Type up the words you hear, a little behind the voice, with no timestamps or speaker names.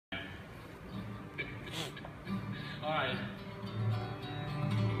Alright.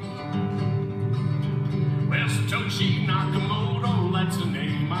 Well, Satoshi Nakamoto, that's the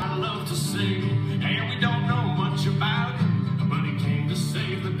name I love to say. And we don't know much about him, but he came to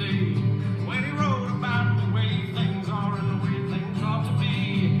save the day. When he wrote about the way things are and the way things ought to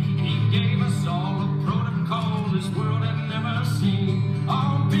be, he gave us all a protocol this world had never seen.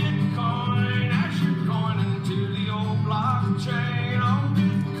 Oh, Bitcoin, as you're going into the old blockchain. Oh,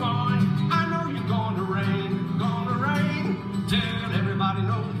 Bitcoin, I know you're gonna reign. Till everybody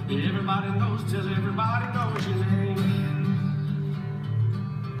knows, till everybody knows your name.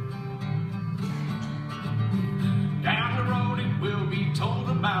 Down the road it will be told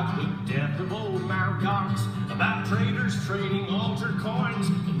about the death of old Mt. Gox, about traders trading altar coins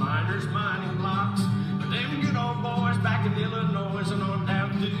and miners mining blocks. But them good old boys back in Illinois and on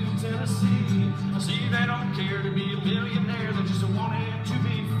down to Tennessee, I see they don't care to be a millionaire, they just want it to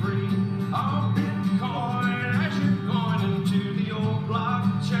be free. Oh, Bitcoin, as you're going into the old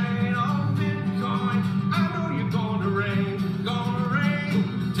blockchain. Oh, Bitcoin, I know you're gonna reign,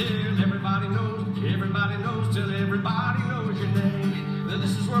 till everybody knows, till everybody knows your name. Now,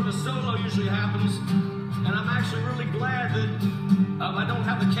 this is where the solo usually happens, and I'm actually really glad that I don't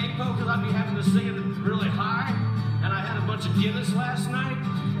have the capo, because I'd be having to sing it really high, and I had a bunch of Guinness last night,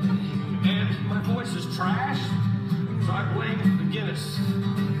 and my voice is trash, so I blame the Guinness.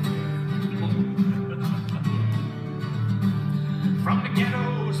 From the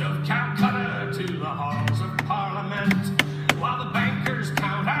ghettos of Calcutta to the halls of Parliament, while the bankers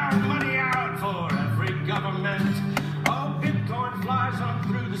count our money out for every government. Oh, Bitcoin flies on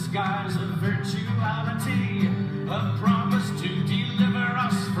through the skies of virtuality, a promise to deliver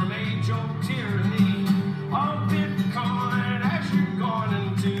us from age-old tyranny. Oh, Bitcoin, as you're going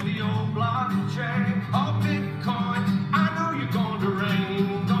into the old blockchain. Oh, Bitcoin, I know you're going to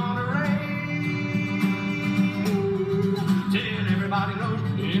reign.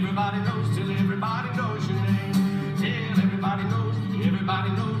 Everybody knows, till everybody knows your name. Till everybody knows,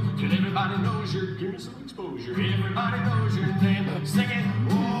 till everybody knows your, give me some exposure. Everybody knows your name. Sing it.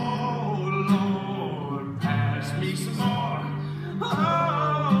 Oh, Lord, pass me some more.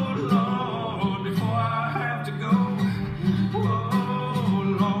 Oh, Lord, before I have to go. Oh,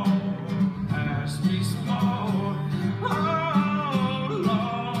 Lord, pass me some more. Oh,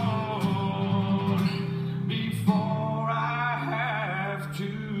 Lord, before I have to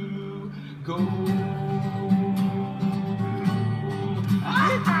go.